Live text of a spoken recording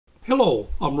Hello,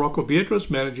 I'm Rocco Beatrice,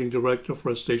 Managing Director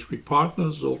for Estate Street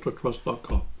Partners,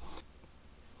 ultratrust.com.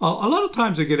 A lot of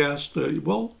times I get asked,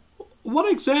 well,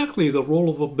 what exactly is the role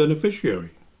of a beneficiary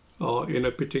in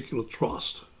a particular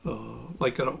trust,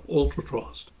 like an ultra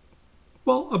trust?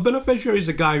 Well, a beneficiary is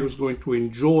a guy who's going to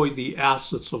enjoy the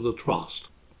assets of the trust.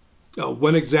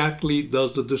 When exactly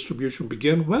does the distribution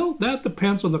begin? Well, that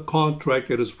depends on the contract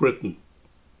that is written.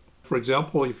 For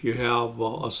example, if you have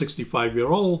a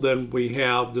 65-year-old, then we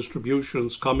have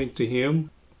distributions coming to him.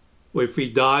 If he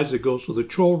dies, it goes to the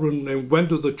children. And when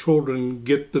do the children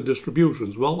get the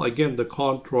distributions? Well, again, the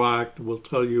contract will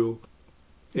tell you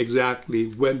exactly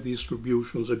when these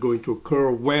distributions are going to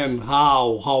occur, when,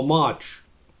 how much.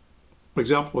 For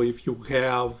example, if you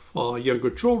have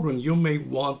younger children, you may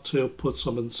want to put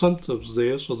some incentives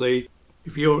there so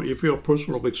if you're a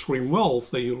person of extreme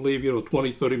wealth and you leave,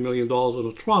 $20-30 million in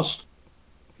a trust,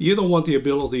 you don't want the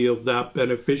ability of that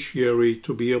beneficiary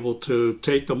to be able to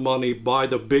take the money, buy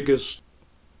the biggest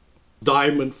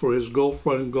diamond for his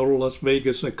girlfriend, go to Las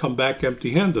Vegas, and come back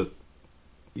empty-handed.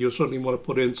 You certainly want to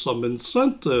put in some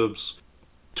incentives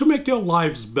to make their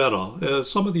lives better.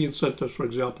 Some of the incentives, for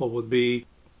example, would be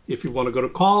if you want to go to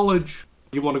college,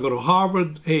 you want to go to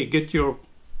Harvard, hey,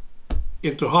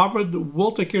 into Harvard,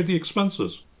 we'll take care of the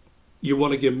expenses. You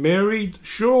want to get married?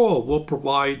 Sure, we'll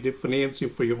provide the financing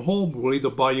for your home. We'll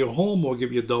either buy your home or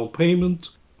give you a down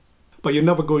payment, but you're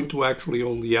never going to actually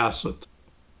own the asset.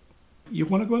 You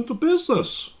want to go into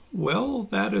business? Well,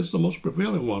 that is the most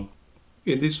prevailing one.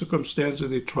 In these circumstances,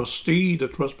 the trustee, the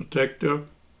trust protector,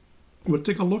 will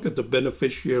take a look at the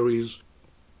beneficiary's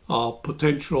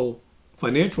potential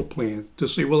financial plan to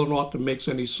see whether or not it makes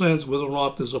any sense, whether or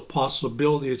not there's a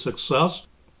possibility of success,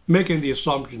 making the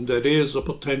assumption that it is a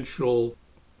potential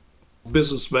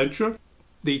business venture.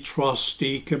 The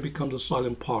trustee can become the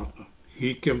silent partner.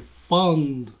 He can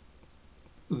fund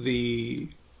the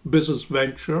business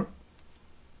venture.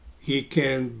 He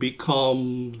can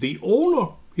become the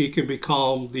owner. He can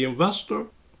become the investor.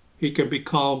 He can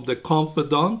become the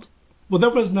confidant,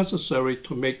 whatever is necessary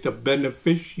to make the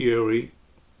beneficiary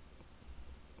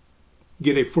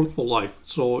get a fruitful life.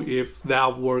 So if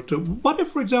that were to, what if,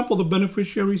 for example, the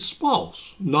beneficiary's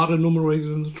spouse, not enumerated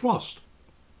in the trust?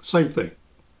 Same thing.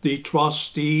 The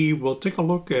trustee will take a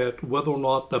look at whether or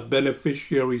not the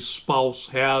beneficiary's spouse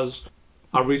has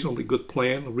a reasonably good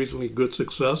plan, a reasonably good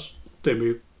success. They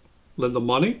may lend the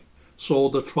money. So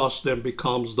the trust then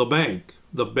becomes the bank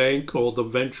or the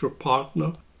venture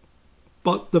partner.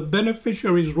 But the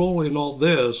beneficiary's role in all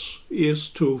this is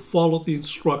to follow the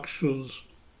instructions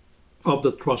of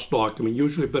the trust document.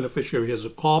 Usually a beneficiary has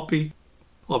a copy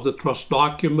of the trust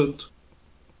document.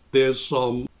 There's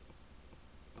some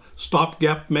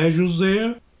stopgap measures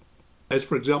there. As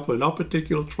for example, in our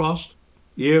particular trust,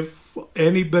 if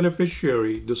any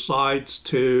beneficiary decides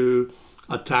to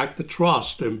attack the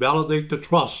trust, invalidate the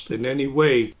trust in any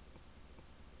way,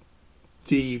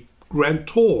 the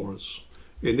grantors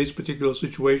in these particular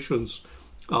situations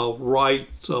write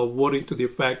wording to the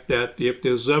effect that if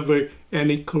there's ever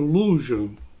any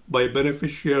collusion by a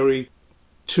beneficiary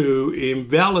to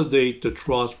invalidate the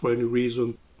trust for any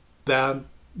reason, then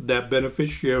that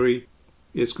beneficiary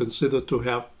is considered to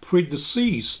have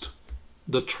predeceased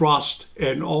the trust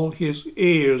and all his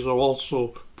heirs are also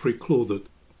precluded.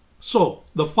 So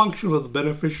the function of the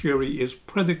beneficiary is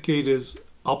predicated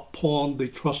upon the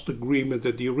trust agreement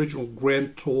that the original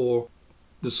grantor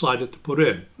decided to put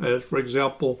in. As for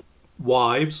example,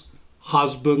 wives,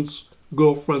 husbands,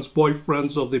 girlfriends,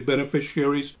 boyfriends of the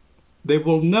beneficiaries, they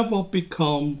will never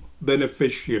become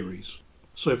beneficiaries.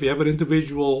 So if you have an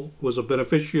individual who is a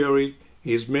beneficiary,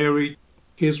 he's married,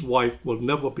 his wife will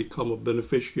never become a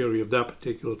beneficiary of that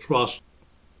particular trust,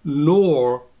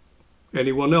 nor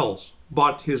anyone else.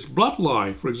 But his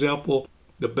bloodline, for example,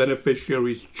 the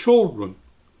beneficiary's children,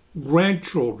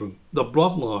 grandchildren, the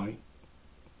bloodline,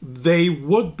 they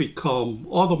would become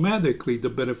automatically the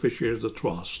beneficiary of the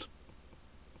trust.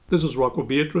 This is Rocco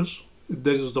Beatrice.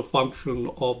 This is the function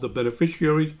of the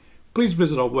beneficiary. Please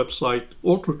visit our website,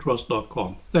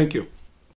 ultratrust.com. Thank you.